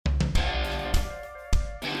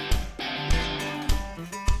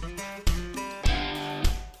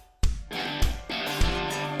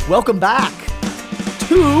Welcome back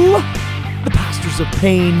to the Pastors of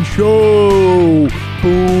Pain Show.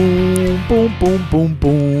 Boom, boom, boom, boom,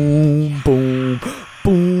 boom, boom,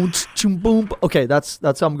 boom, boom. Okay, that's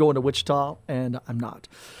how I'm going to Wichita, and I'm not.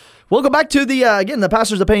 Welcome back to the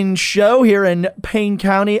Pastors of Pain Show here in Payne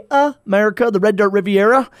County, America, the Red Dirt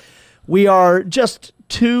Riviera. We are just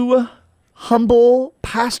two humble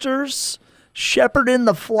pastors shepherding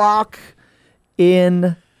the flock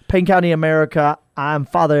in Payne County, America. I'm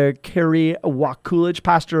Father Kerry Wakulich,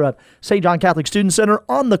 pastor of St. John Catholic Student Center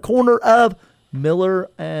on the corner of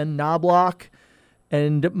Miller and Knobloch.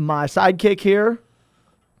 And my sidekick here,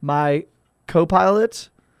 my co-pilot,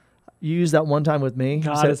 you used that one time with me.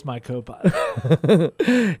 God is my co-pilot.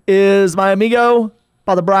 Is my amigo,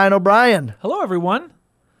 Father Brian O'Brien. Hello, everyone.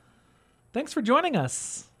 Thanks for joining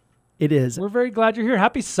us. It is. We're very glad you're here.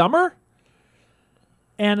 Happy summer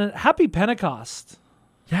and happy Pentecost.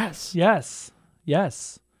 Yes. Yes.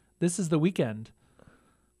 Yes. This is the weekend.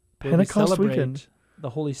 where we Pentecost celebrate weekend. the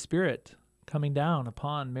Holy Spirit coming down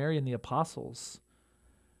upon Mary and the apostles.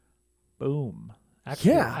 Boom.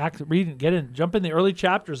 Jump in the early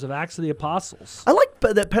chapters of Acts of the Apostles. I like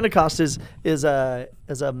that Pentecost is a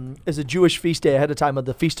Jewish feast day ahead of time of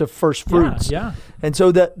the Feast of First Fruits. Yeah. And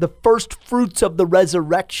so the first fruits of the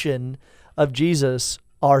resurrection of Jesus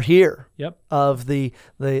are here. Yep. Of the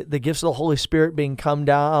gifts of the Holy Spirit being come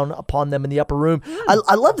down upon them in the upper room.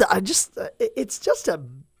 I love that. It's just a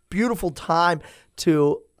beautiful time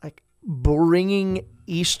to like bringing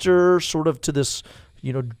Easter sort of to this,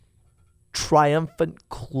 triumphant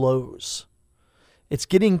close. It's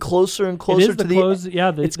getting closer and closer to close. It's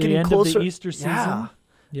the getting end closer. of the Easter season. Yeah.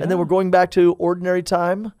 Yeah. And then we're going back to ordinary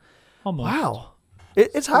time. Almost. Wow.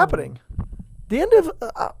 It's happening. The end of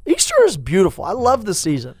Easter is beautiful. I love the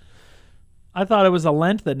season. I thought it was a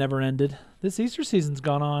Lent that never ended. This Easter season's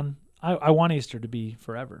gone on. I want Easter to be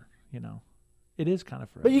forever, It is kind of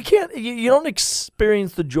forever. But you can't. You don't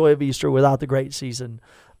experience the joy of Easter without the great season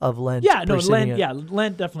of Lent. Yeah, no, preceding Lent. it. Yeah,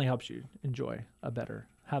 Lent definitely helps you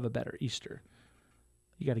have a better Easter.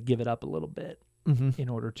 You got to give it up a little bit in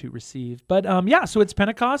order to receive. But so it's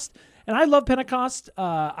Pentecost, and I love Pentecost.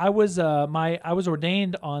 I was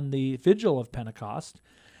ordained on the vigil of Pentecost.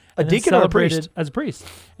 A deacon or a priest? As a priest,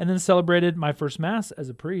 and then celebrated my first mass as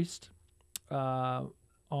a priest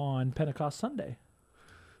on Pentecost Sunday.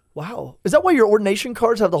 Wow. Is that why your ordination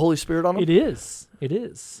cards have the Holy Spirit on them? It is. It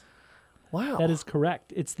is. Wow. That is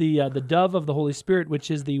correct. It's the dove of the Holy Spirit, which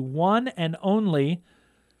is the one and only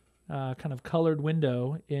kind of colored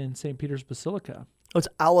window in St. Peter's Basilica. Oh, it's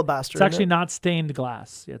alabaster. It's actually not stained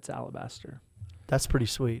glass. Yeah, it's alabaster. That's pretty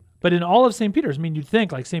sweet. But in all of St. Peter's, you'd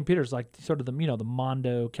think like St. Peter's, like sort of the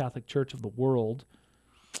Mondo Catholic Church of the world.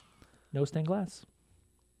 No stained glass.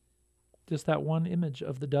 Just that one image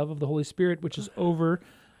of the dove of the Holy Spirit, which is over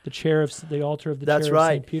the altar of the chair of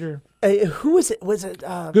St. Peter. Who is it? Was it?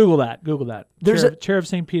 Google that. There's chair of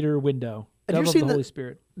St. Peter window. Have Dove you of seen the Holy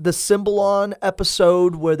Spirit. The Symbolon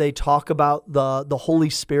episode where they talk about the Holy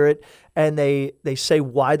Spirit and they say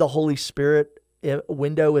why the Holy Spirit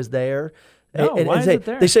window is there? No, why is it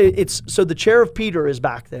there? They say it's so the chair of Peter is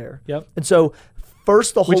back there. Yep. And so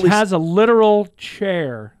first the Holy Which has a literal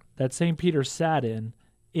chair that St. Peter sat in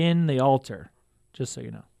the altar, just so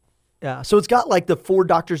you know. Yeah, so it's got like the four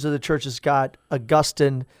doctors of the church. It's got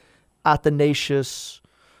Augustine, Athanasius,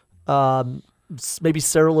 maybe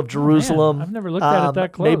Cyril of Jerusalem. Man, I've never looked at it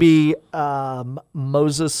that close. Maybe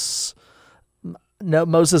Moses. No,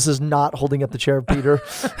 Moses is not holding up the chair of Peter.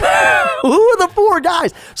 Who are the four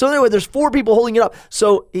guys? So anyway, there's four people holding it up.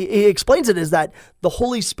 So he explains it is that the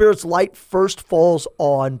Holy Spirit's light first falls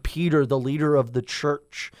on Peter, the leader of the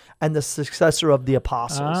church and the successor of the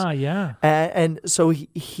apostles. Ah, yeah. And so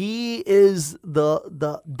he is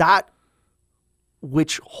that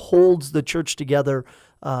which holds the church together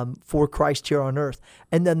for Christ here on earth.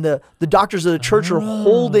 And then the doctors of the church are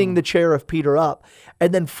holding the chair of Peter up.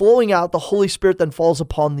 And then flowing out, the Holy Spirit then falls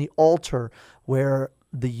upon the altar where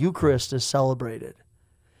the Eucharist is celebrated.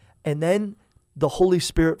 And then the Holy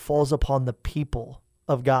Spirit falls upon the people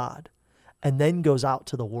of God and then goes out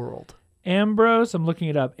to the world. Ambrose, I'm looking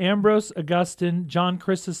it up. Ambrose, Augustine, John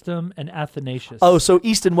Chrysostom, and Athanasius. Oh, so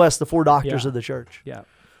East and West, the four doctors of the church. Yeah.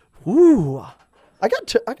 Ooh.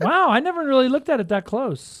 Wow, I never really looked at it that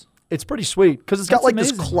close. It's pretty sweet because it's got like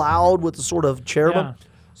amazing. this cloud with the sort of cherubim. Yeah.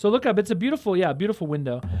 So look up. It's a beautiful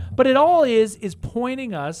window. But it all is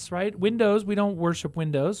pointing us, right? Windows, we don't worship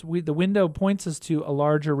windows. The window points us to a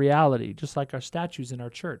larger reality, just like our statues in our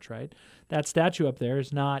church, right? That statue up there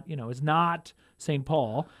is not St.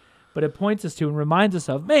 Paul, but it points us to and reminds us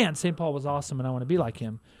of, man, St. Paul was awesome and I want to be like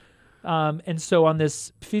him. And so on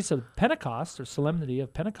this Feast of Pentecost, or Solemnity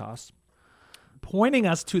of Pentecost, pointing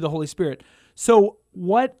us to the Holy Spirit. So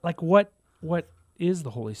what is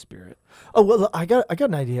the Holy Spirit? Oh, well, I got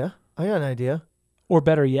an idea. Or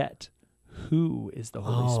better yet, who is the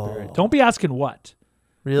Holy Spirit? Don't be asking what.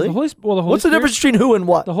 Really? The Holy Spirit. What's the difference between who and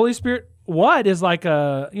what? The Holy Spirit. What is like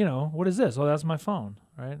what is this? Oh, that's my phone,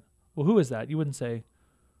 right? Well, who is that? You wouldn't say,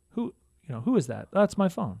 who is that? That's my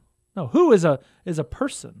phone. No, who is a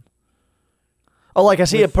person. Oh, like I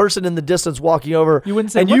see a person in the distance walking over. You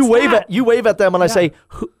wouldn't say, and what's you wave at them, and I say,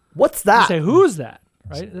 what's that? You say, who's that?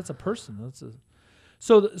 Right? That's a person.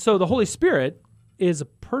 So the Holy Spirit is a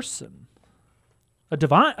person, a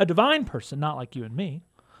divine person, not like you and me.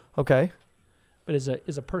 Okay. But is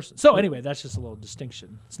a person. So anyway, that's just a little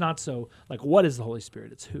distinction. It's not so like what is the Holy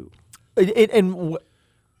Spirit? It's who.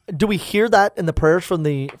 Do we hear that in the prayers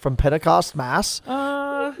from Pentecost Mass?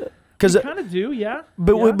 Because kind of do, yeah.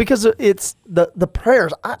 But because it's the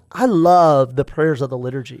prayers. I love the prayers of the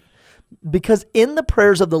liturgy, because in the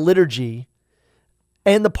prayers of the liturgy,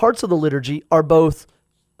 and the parts of the liturgy are both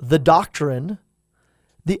the doctrine,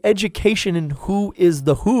 the education in who is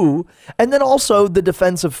the who, and then also the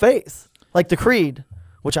defense of faith. Like the creed,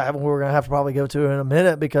 which we're going to have to probably go to in a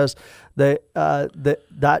minute, because the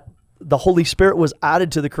Holy Spirit was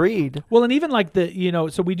added to the creed. Well, and even like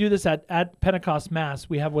so we do this at Pentecost Mass.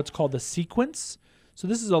 We have what's called the sequence. So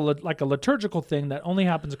this is like a liturgical thing that only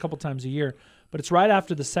happens a couple times a year, but it's right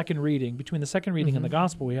after the second reading. Between the second reading and the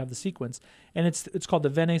gospel, we have the sequence, and it's called the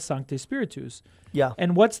Veni Sancte Spiritus. Yeah.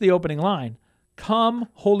 And what's the opening line? Come,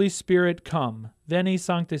 Holy Spirit, come. Veni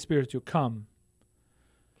Sancte Spiritus, come.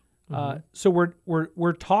 So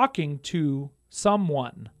we're talking to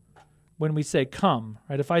someone when we say come,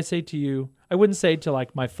 right? If I say to you, I wouldn't say to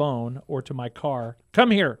like my phone or to my car,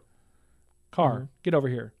 come here, car, get over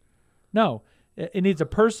here. No, it needs a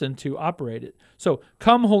person to operate it. So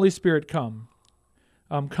come, Holy Spirit, come.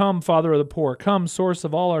 Come, Father of the poor. Come, source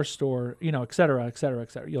of all our store, et cetera, et cetera,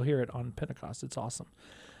 et cetera. You'll hear it on Pentecost. It's awesome.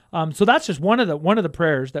 So that's just one of the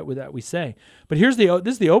prayers that we say. But this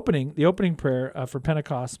is the opening prayer for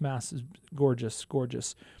Pentecost Mass is gorgeous,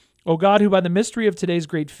 gorgeous. O God, who by the mystery of today's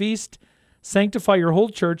great feast sanctify your whole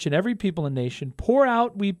church and every people and nation, pour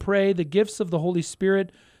out, we pray, the gifts of the Holy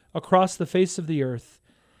Spirit across the face of the earth.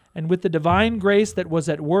 And with the divine grace that was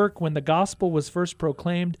at work when the gospel was first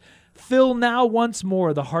proclaimed, fill now once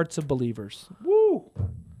more the hearts of believers. Woo!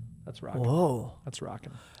 That's rocking. Whoa. That's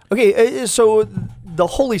rocking. Okay, so the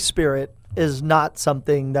Holy Spirit is not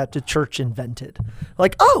something that the church invented.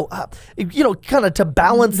 Like, kind of to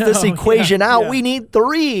balance this equation out, we need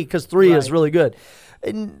 3, because 3 is really good.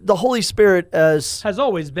 And the Holy Spirit has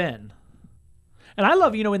always been. And I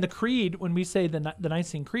love, in the creed, when we say the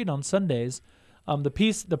Nicene Creed on Sundays,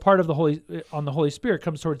 the part of the Holy Spirit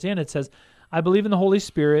comes towards the end. It says, I believe in the Holy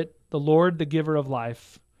Spirit, the Lord, the giver of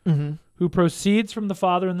life, who proceeds from the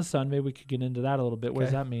Father and the Son. Maybe we could get into that a little bit. What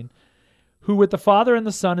does that mean? Who with the Father and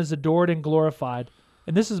the Son is adored and glorified.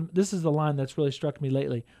 And this is the line that's really struck me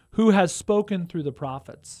lately. Who has spoken through the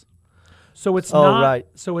prophets. So it's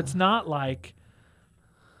So it's not like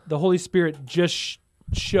the Holy Spirit just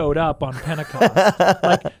showed up on Pentecost.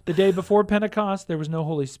 Like the day before Pentecost, there was no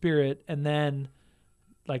Holy Spirit, and then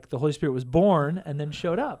like the Holy Spirit was born and then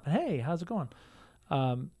showed up. Hey, how's it going?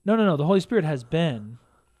 No. The Holy Spirit has been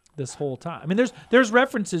this whole time. I mean, there's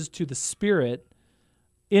references to the Spirit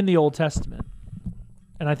in the Old Testament,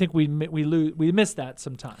 and I think we miss that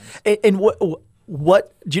sometimes. And what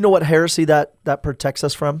do you know? What heresy that protects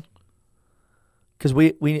us from? Because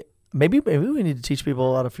we maybe we need to teach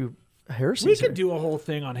people about a few heresies. We could do a whole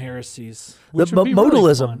thing on heresies.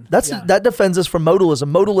 Modalism. Really that defends us from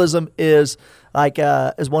modalism. Modalism is like,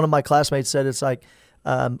 as one of my classmates said, it's like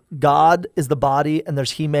God is the body, and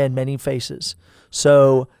there's He-Man many faces.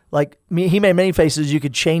 So, like He-Man many faces, you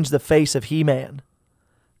could change the face of He-Man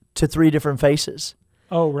to 3 different faces.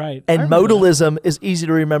 Oh, right. And modalism is easy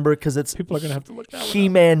to remember because it's people are going to have to look that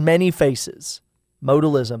He-Man many faces.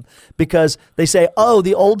 Modalism, because they say,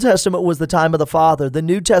 the Old Testament was the time of the Father, the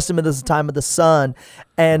New Testament is the time of the Son,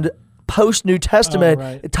 and post-New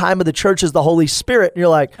Testament, the time of the church is the Holy Spirit. And you're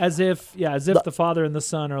like... As if the Father and the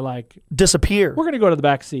Son are like... Disappear. We're going to go to the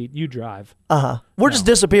back seat. You drive. We're just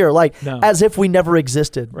disappear, as if we never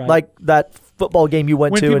existed. Right. Like that football game you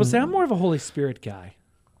went to. When people say, I'm more of a Holy Spirit guy.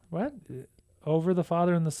 What? Over the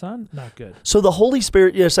Father and the Son? Not good. So the Holy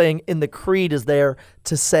Spirit, you're saying, in the creed is there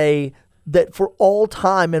to say... that for all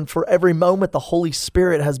time and for every moment, the Holy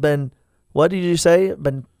Spirit has been, what did you say?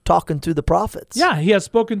 Been talking through the prophets. Yeah, He has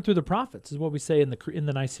spoken through the prophets, is what we say in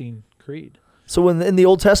the Nicene Creed. So in the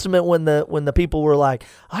Old Testament, when the people were like,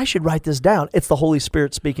 I should write this down, it's the Holy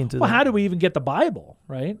Spirit speaking to Well, them. how do we even get the Bible,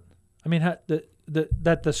 right? I mean,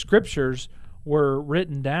 that the scriptures were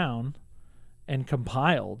written down and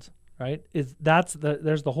compiled, right?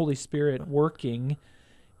 There's the Holy Spirit working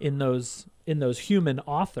in those human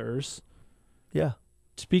authors, Yeah.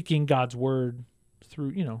 speaking God's word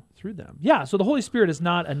through them. Yeah. So the Holy Spirit is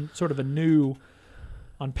not sort of a new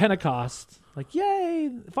on Pentecost, like,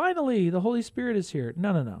 yay, finally the Holy Spirit is here.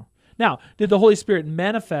 No. Now, did the Holy Spirit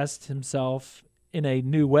manifest himself in a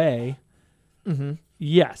new way? Mm-hmm.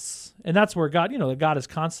 Yes. And that's where God is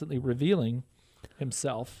constantly revealing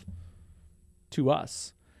himself to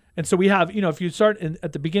us. And so we have, if you start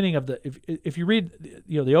at the beginning of if you read,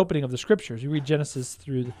 the opening of the scriptures, you read Genesis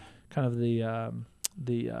through kind of the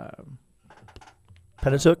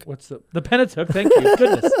Pentateuch? what's the Pentateuch? Thank you.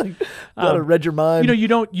 Goodness. Read your mind. You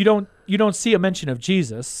don't see a mention of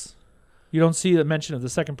Jesus. You don't see a mention of the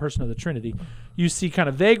second person of the Trinity. You see kind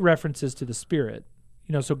of vague references to the Spirit.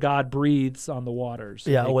 So God breathes on the waters.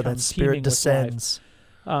 Yeah, and when that Spirit descends.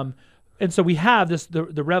 And so we have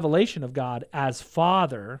the revelation of God as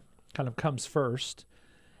Father kind of comes first.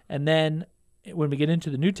 And then when we get into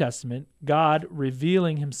the New Testament, God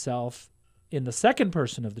revealing himself in the second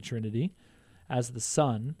person of the Trinity as the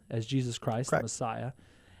Son, as Jesus Christ, Correct. the Messiah.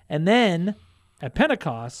 And then at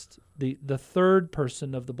Pentecost, the third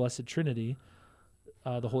person of the Blessed Trinity,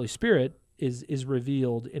 the Holy Spirit, is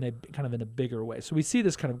revealed in a bigger way. So we see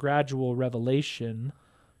this kind of gradual revelation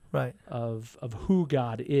Right. of who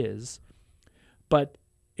God is, but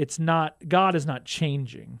God is not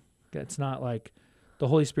changing. It's not like the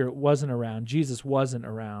Holy Spirit wasn't around, Jesus wasn't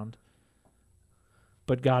around,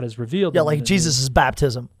 but God is revealed. Yeah, like Jesus'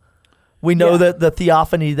 baptism. We know that the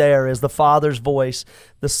theophany there is the Father's voice,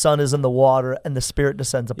 the Son is in the water, and the Spirit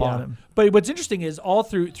descends upon him. But what's interesting is all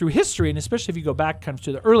through history, and especially if you go back kind of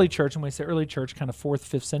to the early church, and when we say early church, kind of 4th,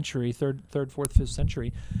 5th century, 3rd, 4th, 5th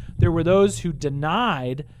century, there were those who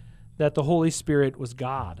denied that the Holy Spirit was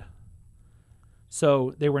God.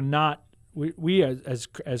 So they were not, we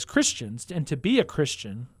as Christians, and to be a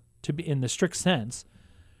Christian, to be in the strict sense,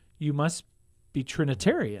 you must be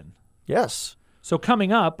Trinitarian. Yes. So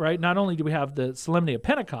coming up, right, not only do we have the Solemnity of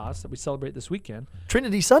Pentecost that we celebrate this weekend,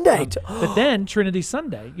 Trinity Sunday. but then Trinity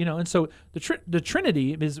Sunday, and so the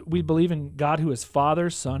Trinity is, we believe in God who is Father,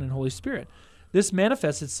 Son, and Holy Spirit. This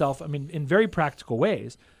manifests itself, in very practical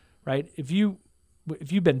ways, right? If you've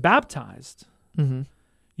been baptized, Mm-hmm.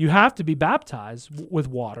 you have to be baptized with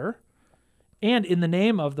water and in the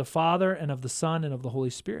name of the Father and of the Son and of the Holy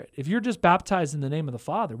Spirit. If you're just baptized in the name of the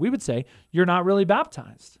Father, we would say you're not really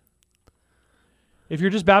baptized. If you're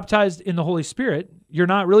just baptized in the Holy Spirit, you're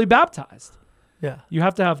not really baptized. Yeah. You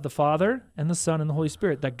have to have the Father and the Son and the Holy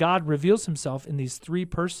Spirit, that God reveals himself in these three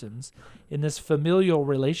persons in this familial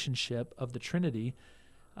relationship of the Trinity.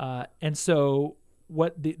 And so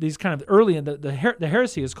what these kind of early in the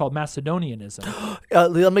heresy is called Macedonianism.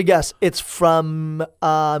 Let me guess. It's from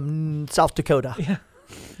South Dakota. Yeah.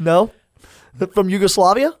 No? From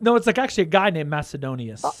Yugoslavia? No, it's like actually a guy named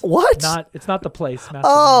Macedonius. What? It's not the place. Macedonia.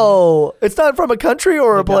 Oh, it's not from a country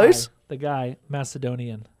or a place? The guy,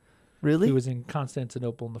 Macedonian. Really? He was in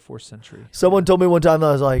Constantinople in the 4th century. Someone told me one time,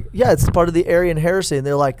 I was like, yeah, it's part of the Arian heresy. And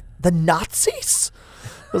they're like, the Nazis? I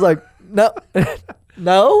was like, no.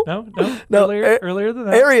 No? No. Earlier than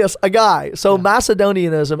that. Arius, a guy. So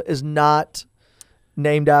Macedonianism is not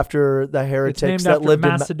named after the heretics It's named that after lived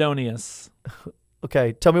Macedonius.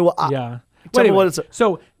 Okay, tell me what. Yeah. Tell me Anyway, what it's.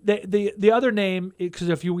 So the other name, because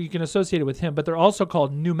if you can associate it with him, but they're also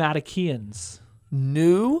called Pneumaticeans.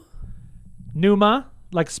 Pneuma,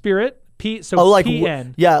 like spirit. Like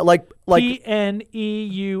PN. Yeah, like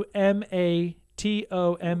PNEUMATOMACIG.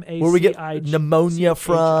 where we get pneumonia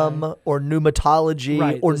from, or pneumatology,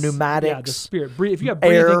 right, or the pneumatics. spirit. If you have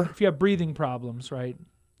air. breathing problems, right?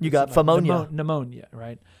 You got pneumonia. Pneumonia,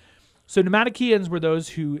 right? So Pneumaticeans were those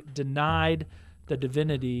who denied the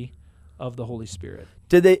divinity of the Holy Spirit.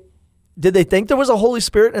 Did they think there was a Holy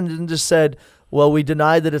Spirit and then just said, "Well, we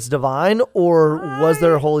deny that it's divine," or was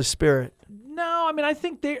there a Holy Spirit? No, I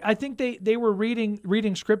think they were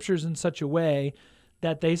reading scriptures in such a way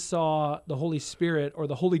that they saw the Holy Spirit, or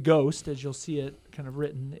the Holy Ghost, as you'll see it kind of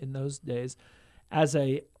written in those days, as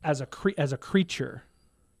a creature,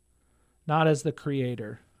 not as the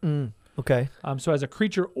creator. Okay. So as a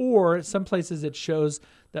creature, or some places it shows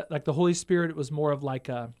that like the Holy Spirit was more of like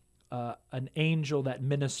an angel that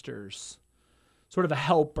ministers, sort of a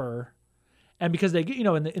helper. And because they,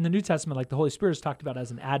 in the New Testament, like the Holy Spirit is talked about as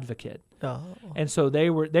an advocate. Oh. And so they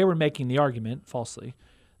were making the argument falsely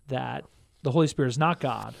that the Holy Spirit is not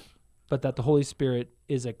God, but that the Holy Spirit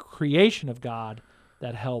is a creation of God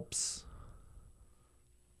that helps,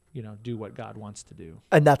 do what God wants to do,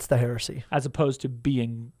 And that's the heresy. as opposed to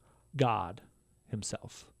being God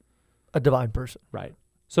himself. A divine person. Right.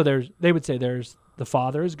 So they would say there's the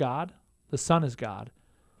Father is God, the Son is God,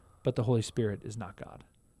 but the Holy Spirit is not God.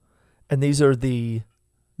 And these are the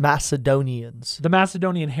Macedonians. The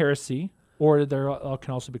Macedonian heresy, or they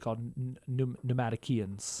can also be called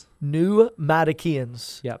Pneumatikians.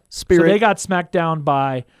 Pneumatikians. Yep. Spirit. So they got smacked down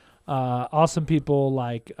by awesome people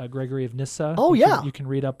like Gregory of Nyssa. Oh, yeah. You can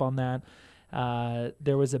read up on that.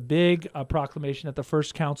 There was a big proclamation at the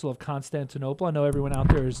First Council of Constantinople. I know everyone out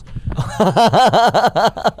there is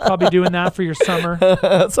probably doing that for your summer.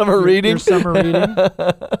 reading. Your summer reading.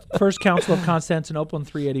 First Council of Constantinople in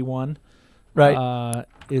 381. Right.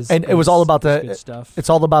 It was all about good stuff. It's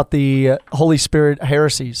all about the Holy Spirit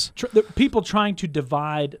heresies. The people trying to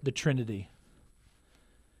divide the Trinity.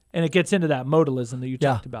 And it gets into that modalism that you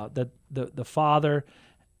talked about, that the Father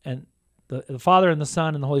and the Father and the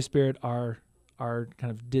Son and the Holy Spirit are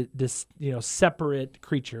kind of separate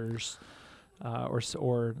creatures,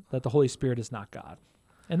 or that the Holy Spirit is not God,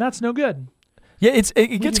 and that's no good. Yeah,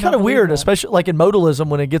 it gets kind of weird, especially like in modalism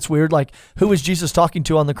when it gets weird. Like, who was Jesus talking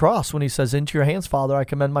to on the cross when he says, "Into your hands, Father, I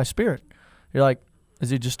commend my spirit"? You're like, is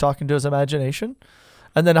he just talking to his imagination?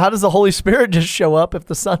 And then how does the Holy Spirit just show up if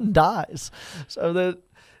the Son dies? So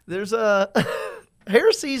there's a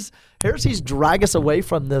heresies drag us away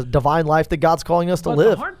from the divine life that God's calling us to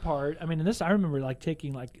live. The hard part, I remember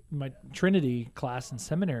taking my Trinity class in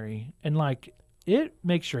seminary, and it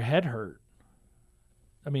makes your head hurt.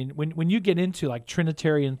 I mean, when you get into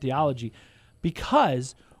Trinitarian theology,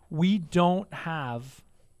 because we don't have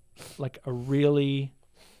a really,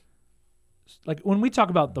 when we talk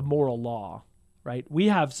about the moral law, right? We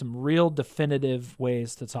have some real definitive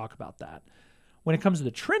ways to talk about that. When it comes to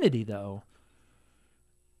the Trinity, though,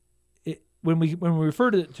 when we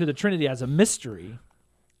refer to the Trinity as a mystery,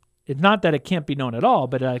 it's not that it can't be known at all,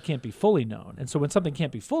 but it can't be fully known. And so when something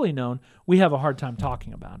can't be fully known, we have a hard time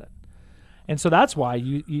talking about it. And so that's why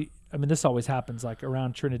this always happens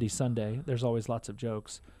around Trinity Sunday. There's always lots of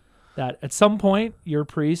jokes that at some point your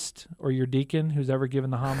priest or your deacon who's ever given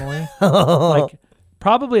the homily,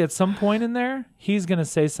 probably at some point in there, he's going to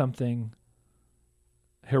say something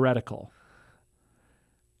heretical,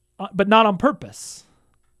 but not on purpose.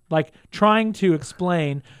 Trying to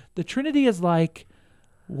explain the Trinity is like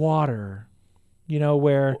water,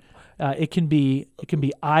 where it can be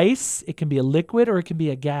ice, it can be a liquid, or it can be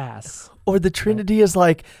a gas. Or the Trinity is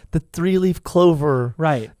like the three-leaf clover.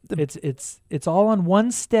 Right. It's all on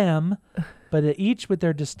one stem, but each with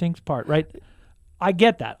their distinct part. Right. I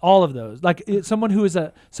get that. All of those. Someone who's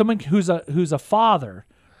a father.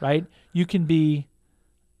 Right.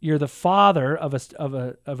 You're the father of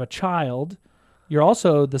a child. You're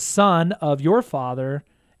also the son of your father,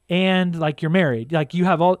 and you're married. You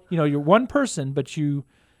have all. You're one person, but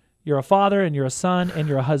you're a father, and you're a son, and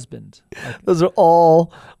you're a husband. Those are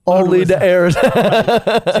all lead to heirs.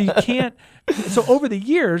 So you can't. So over the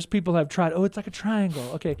years, people have tried. Oh, it's like a triangle.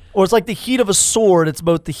 Okay. Or it's like the heat of a sword. It's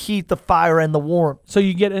both the heat, the fire, and the warmth. So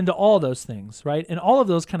you get into all those things, right? And all of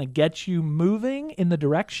those kind of get you moving in the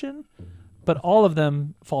direction, but all of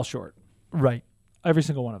them fall short. Right. Every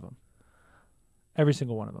single one of them. Every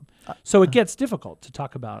single one of them. So it gets difficult to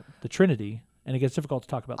talk about the Trinity, and it gets difficult to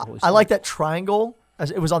talk about the Holy Spirit. I like that triangle.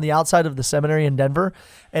 It was on the outside of the seminary in Denver,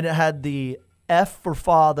 and it had the F for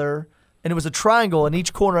Father, and it was a triangle. In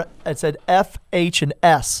each corner, it said F, H, and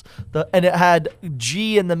S. And it had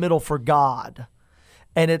G in the middle for God.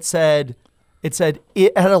 And it had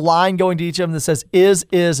a line going to each of them that says is,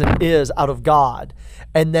 and is out of God.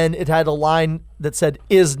 And then it had a line that said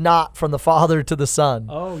is not from the Father to the Son.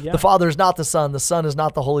 Oh, yeah. The Father is not the Son is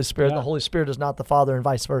not the Holy Spirit, Yeah. the Holy Spirit is not the Father, and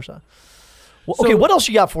vice versa. Well, okay, what else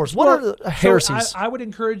you got for us? What are the heresies? So I would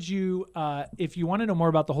encourage you, if you want to know more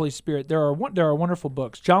about the Holy Spirit, there are wonderful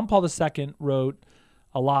books. John Paul II wrote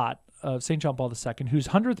a lot of St. John Paul II, whose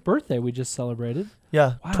 100th birthday we just celebrated.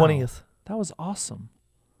 Yeah, Wow. 20th. That was awesome.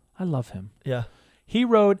 I love him. Yeah. He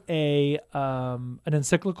wrote an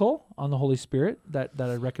encyclical on the Holy Spirit that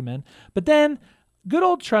I recommend. But then, good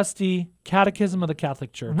old trusty Catechism of the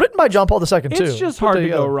Catholic Church. Written by John Paul II, too. It's just hard to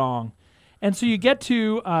go wrong. And so you get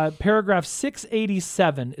to paragraph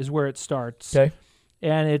 687 is where it starts. Okay.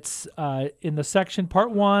 And it's in the section,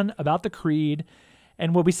 part 1, about the Creed.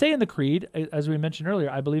 And what we say in the Creed, as we mentioned earlier,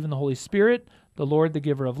 I believe in the Holy Spirit, the Lord, the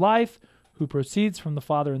giver of life, who proceeds from the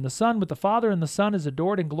Father and the Son. With the Father and the Son is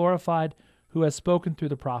adored and glorified, who has spoken through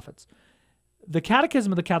the prophets. The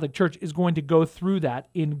Catechism of the Catholic Church is going to go through that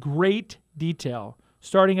in great detail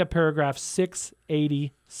starting at paragraph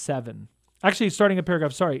 687. Actually, starting at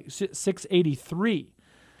paragraph, 683.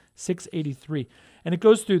 683. And it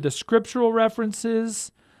goes through the scriptural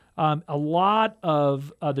references, a lot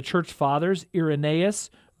of the church fathers, Irenaeus,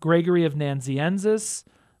 Gregory of Nazianzus.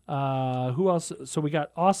 Who else? So we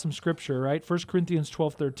got awesome scripture, right? 1 Corinthians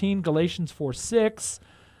 12:13, Galatians 4:6,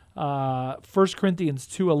 1 Corinthians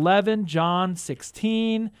 2:11, John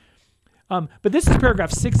 16. But this is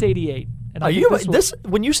paragraph 688. And Are you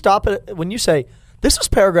when you stop it, when you say this is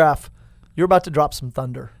paragraph, you're about to drop some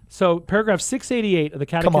thunder. So paragraph 688 of the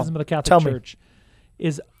Catechism of the Catholic Church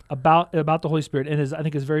is about the Holy Spirit, and I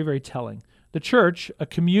think is very, very telling. The Church, a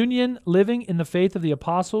communion living in the faith of the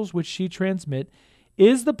apostles which she transmit,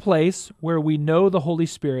 is the place where we know the Holy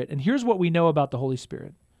Spirit. And here's what we know about the Holy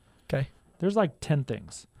Spirit. Okay. There's like 10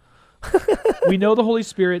 things. We know the Holy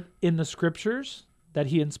Spirit in the scriptures that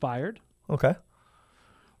he inspired. Okay.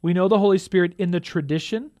 We know the Holy Spirit in the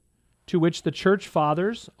tradition to which the church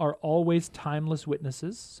fathers are always timeless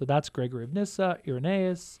witnesses. So that's Gregory of Nyssa,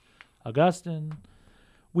 Irenaeus, Augustine.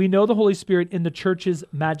 We know the Holy Spirit in the church's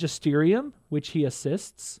magisterium, which he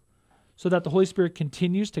assists, so that the Holy Spirit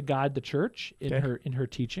continues to guide the church in her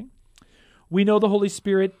teaching. We know the Holy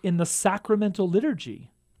Spirit in the sacramental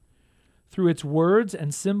liturgy, through its words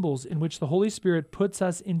and symbols in which the Holy Spirit puts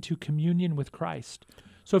us into communion with Christ.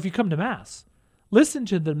 So if you come to Mass, listen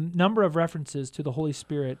to the number of references to the Holy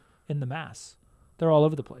Spirit in the Mass. They're all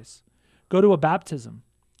over the place. Go to a baptism,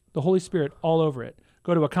 the Holy Spirit all over it.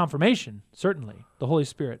 Go to a confirmation, certainly, the Holy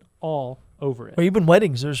Spirit all over it. Or even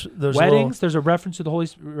weddings. There's weddings. There's a reference to the Holy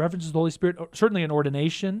Spirit. Certainly an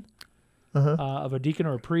ordination of a deacon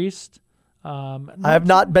or a priest. I have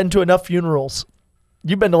not been to enough funerals.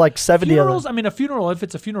 You've been to like 70 funerals. of them. I mean, a funeral. If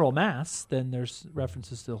it's a funeral mass, then there's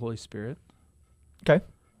references to the Holy Spirit. Okay.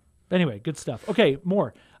 Anyway, good stuff. Okay,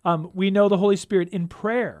 more. We know the Holy Spirit in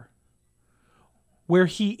prayer, where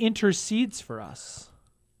he intercedes for us.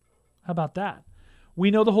 How about that? We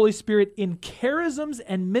know the Holy Spirit in charisms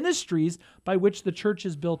and ministries by which the church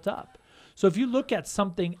is built up. So if you look at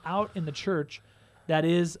something out in the church that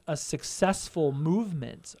is a successful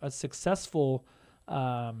movement, a successful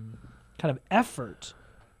kind of effort,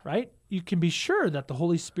 right? You can be sure that the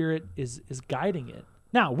Holy Spirit is guiding it.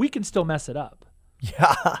 Now, we can still mess it up.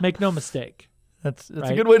 Yeah. Make no mistake. That's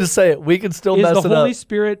right? a good way to say it. We can still mess it up. Is the Holy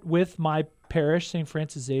Spirit with my parish, St.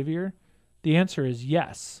 Francis Xavier? The answer is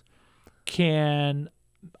yes. Can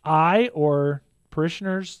I or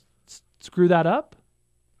parishioners screw that up?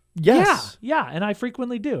 Yes. Yeah, and I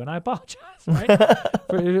frequently do, and I apologize,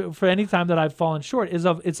 right? for any time that I've fallen short. It's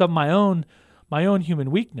of my own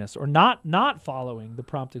human weakness, or not following the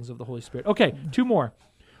promptings of the Holy Spirit. Okay, two more.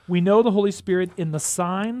 We know the Holy Spirit in the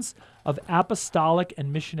signs of apostolic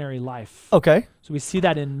and missionary life. Okay. So we see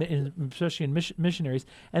that especially in missionaries.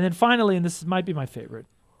 And then finally, and this might be my favorite,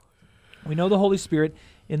 we know the Holy Spirit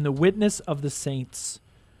in the witness of the saints,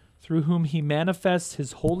 through whom he manifests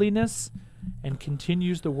his holiness and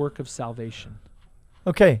continues the work of salvation.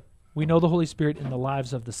 Okay. We know the Holy Spirit in the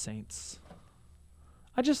lives of the saints.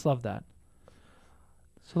 I just love that.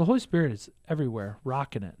 So the Holy Spirit is everywhere,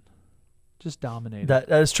 rocking it, just dominating. That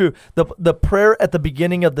is true. The prayer at the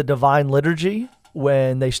beginning of the Divine Liturgy,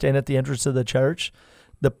 when they stand at the entrance of the church,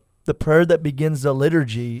 the prayer that begins the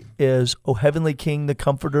liturgy is, O Heavenly King, the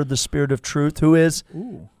Comforter, the Spirit of Truth, who is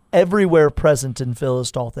everywhere present and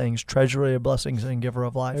fillest all things, treasury of blessings and giver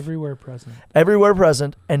of life. Everywhere present. Everywhere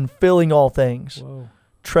present and filling all things. Whoa.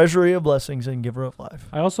 Treasury of blessings and giver of life.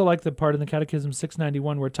 I also like the part in the Catechism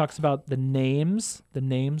 691 where it talks about the names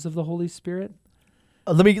of the Holy Spirit.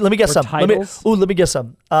 Let me guess some. Let me guess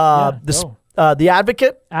some. The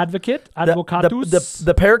Advocate. Advocatus.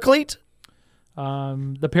 The Paraclete.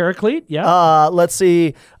 The Paraclete, yeah. Let's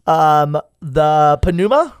see. The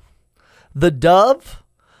Pneuma. The Dove.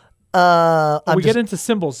 We get into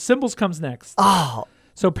symbols. Symbols comes next. Oh.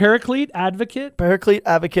 So Paraclete, Advocate.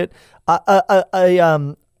 Advocate.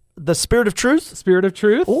 The Spirit of Truth. Spirit of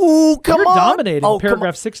Truth. Ooh, come on. You're dominating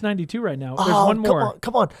paragraph 692 right now. There's one more.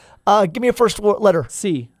 Come on. Give me a first letter.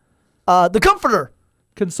 C. The Comforter.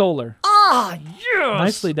 Consoler. Yes.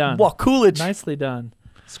 Nicely done. Wow, Coolidge. Nicely done.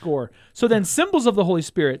 Score. So then symbols of the Holy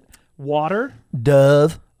Spirit: water,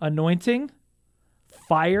 dove, anointing,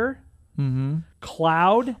 fire,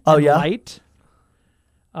 cloud, and light.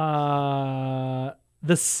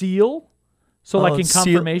 The seal. So like in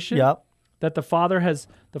confirmation, that the Father has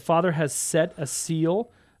set a seal.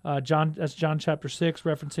 That's John chapter 6,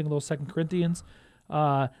 referencing a little 2 Corinthians.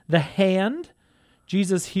 The hand.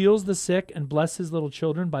 Jesus heals the sick and blesses little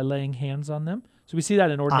children by laying hands on them. So we see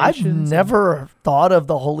that in I've ordinations. never thought of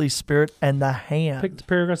the Holy Spirit and the hand. Picked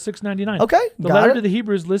paragraph 699. Okay, The got letter it. to the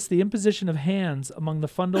Hebrews lists the imposition of hands among the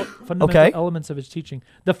fundamental Okay. elements of his teaching.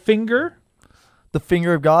 The finger, The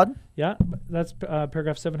finger of God. yeah, that's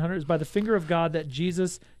paragraph 700, is by the finger of God that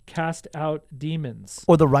Jesus cast out demons.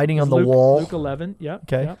 Or the writing on the Luke, wall. Luke 11, yep.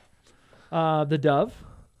 Okay. Yep. The dove,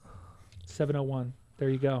 701. There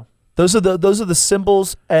you go. Those are the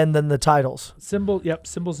symbols and then the titles. Symbols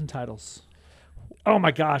and titles. Oh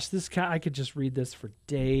my gosh, I could just read this for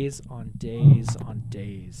days on days on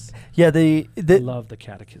days. Yeah, I love the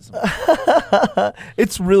catechism.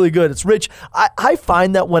 it's really good. It's rich. I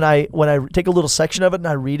find that when I take a little section of it and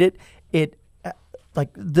I read it, like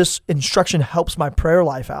this instruction helps my prayer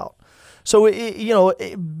life out. So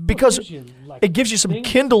because it gives you some things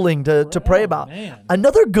kindling to pray about. Man.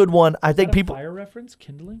 Another good one, I Is think that a people. fire reference,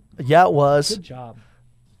 kindling. Yeah, it was. Good job.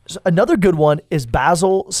 Another good one is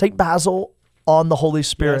Saint Basil on the Holy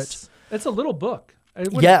Spirit. Yes. It's a little book.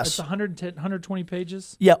 Yes. It's 110, 120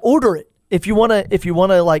 pages. Yeah, order it if you wanna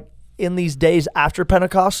like in these days after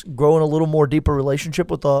Pentecost, grow in a little more deeper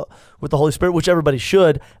relationship with the Holy Spirit, which everybody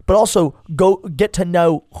should, but also go get to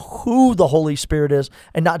know who the Holy Spirit is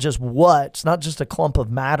and not just what. It's not just a clump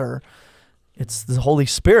of matter. It's the Holy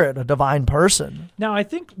Spirit, a divine person. Now, I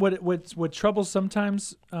think what troubles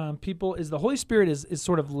sometimes people is the Holy Spirit is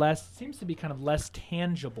sort of seems to be kind of less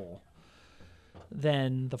tangible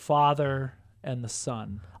than the Father and the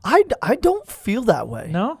Son. I don't feel that way.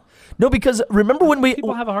 No? No, because remember when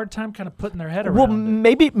People have a hard time kind of putting their head around well,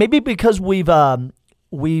 it. maybe because we've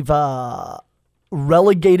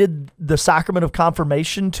relegated the sacrament of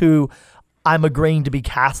confirmation to I'm agreeing to be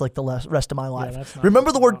Catholic the rest of my life. that's not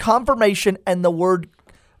Remember the word wrong. confirmation and the word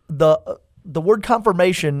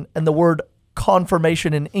confirmation and the word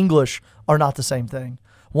confirmation in English are not the same thing.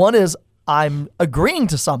 One is I'm agreeing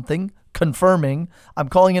to something, confirming. I'm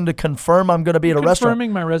calling in to confirm I'm going to be at a restaurant.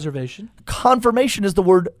 Confirming my reservation. Confirmation is the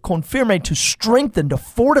word confirme, to strengthen, to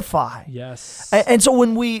fortify. Yes. And so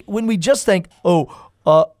when we just think, I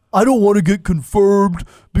don't want to get confirmed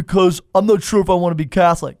because I'm not sure if I want to be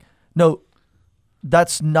Catholic. No,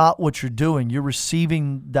 that's not what you're doing. You're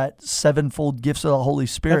receiving that sevenfold gifts of the Holy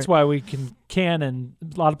Spirit. That's why we can, and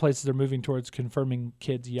a lot of places are moving towards confirming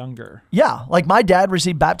kids younger. Yeah, like my dad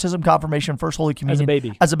received baptism, confirmation, First Holy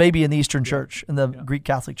Communion As a baby in the Eastern Church, in the Greek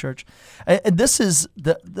Catholic Church. And this is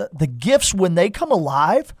the gifts when they come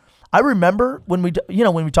alive. I remember when we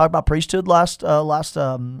talked about priesthood last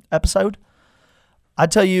episode. I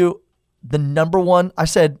tell you, the number one.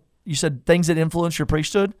 You said things that influence your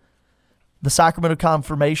priesthood. The sacrament of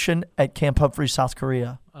confirmation at Camp Humphreys, South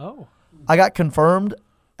Korea. Oh. I got confirmed,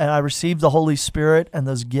 and I received the Holy Spirit and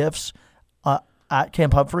those gifts at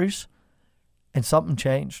Camp Humphreys, and something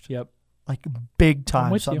changed. Yep. Like big time,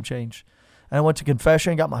 with something you. changed. And I went to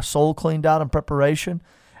confession, got my soul cleaned out in preparation,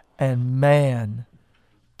 and man,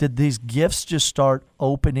 did these gifts just start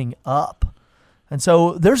opening up. And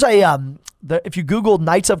so there's if you Google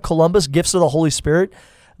Knights of Columbus, Gifts of the Holy Spirit,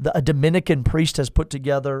 a Dominican priest has put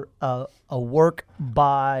together a work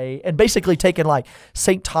and basically taken like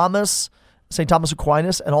St. Thomas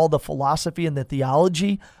Aquinas and all the philosophy and the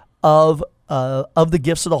theology of the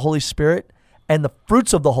gifts of the Holy Spirit and the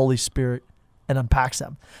fruits of the Holy Spirit and unpacks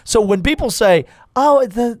them. So when people say, "Oh,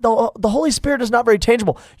 the Holy Spirit is not very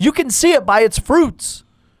tangible," you can see it by its fruits.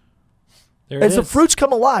 As the fruits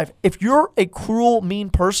come alive. If you're a cruel, mean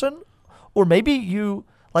person, or maybe you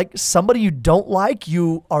like somebody you don't like,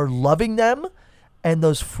 you are loving them, and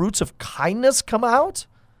those fruits of kindness come out,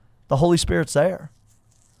 the Holy Spirit's there.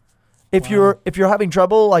 If you're having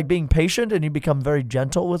trouble like being patient and you become very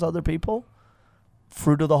gentle with other people,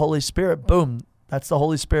 fruit of the Holy Spirit, boom, that's the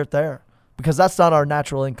Holy Spirit there. Because that's not our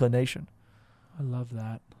natural inclination. I love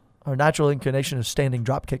that. Our natural inclination is standing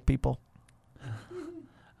drop kick people.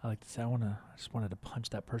 I like to say I just wanted to punch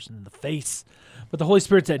that person in the face. But the Holy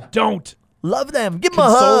Spirit said, don't. Love them. Give them a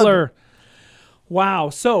hug. Consoler. Wow.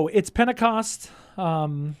 So it's Pentecost.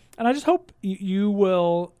 And I just hope you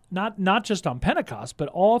will, not just on Pentecost, but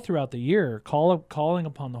all throughout the year, calling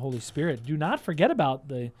upon the Holy Spirit. Do not forget about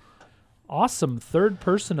the awesome third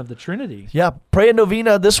person of the Trinity. Yeah. Pray a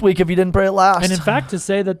novena this week if you didn't pray it last. And in fact, to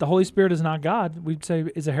say that the Holy Spirit is not God, we'd say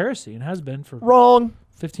is a heresy and has been for wrong.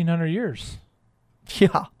 1,500 years.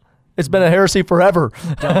 Yeah. It's been a heresy forever.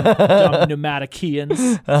 Dumb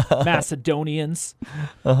Pneumaticians, Macedonians.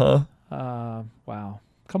 Wow.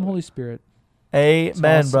 Come Holy Spirit.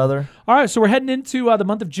 Amen, awesome. brother. All right, so we're heading into the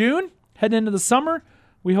month of June, heading into the summer.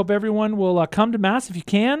 We hope everyone will come to Mass if you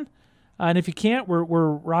can. And if you can't, we're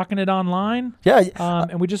rocking it online. Yeah.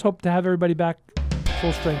 And we just hope to have everybody back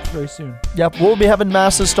full strength very soon. Yep, we'll be having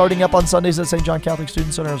masses starting up on Sundays at St. John Catholic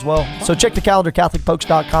Student Center as well. So check the calendar,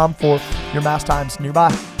 CatholicPokes.com, for your mass times nearby.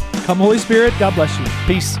 Come, Holy Spirit. God bless you.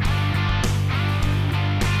 Peace.